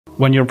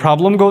when your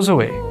problem goes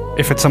away,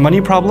 if it's a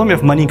money problem,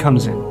 if money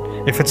comes in,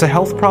 if it's a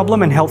health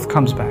problem and health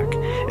comes back,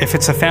 if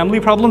it's a family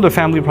problem, the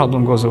family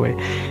problem goes away.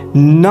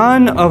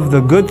 None of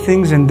the good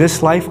things in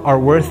this life are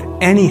worth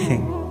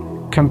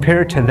anything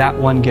compared to that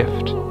one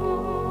gift.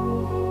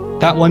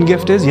 That one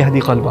gift is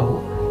Yahdi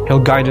Qhalbahu. He'll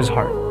guide his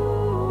heart.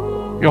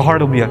 Your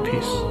heart will be at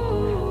peace.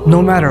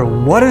 No matter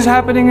what is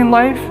happening in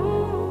life,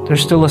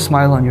 there's still a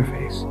smile on your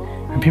face.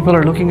 And people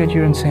are looking at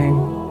you and saying,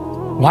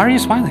 why are you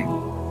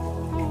smiling?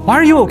 Why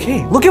are you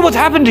okay? Look at what's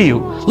happened to you.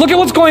 Look at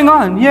what's going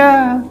on.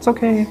 Yeah, it's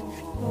okay.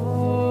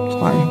 It's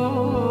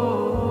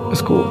fine.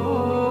 It's cool.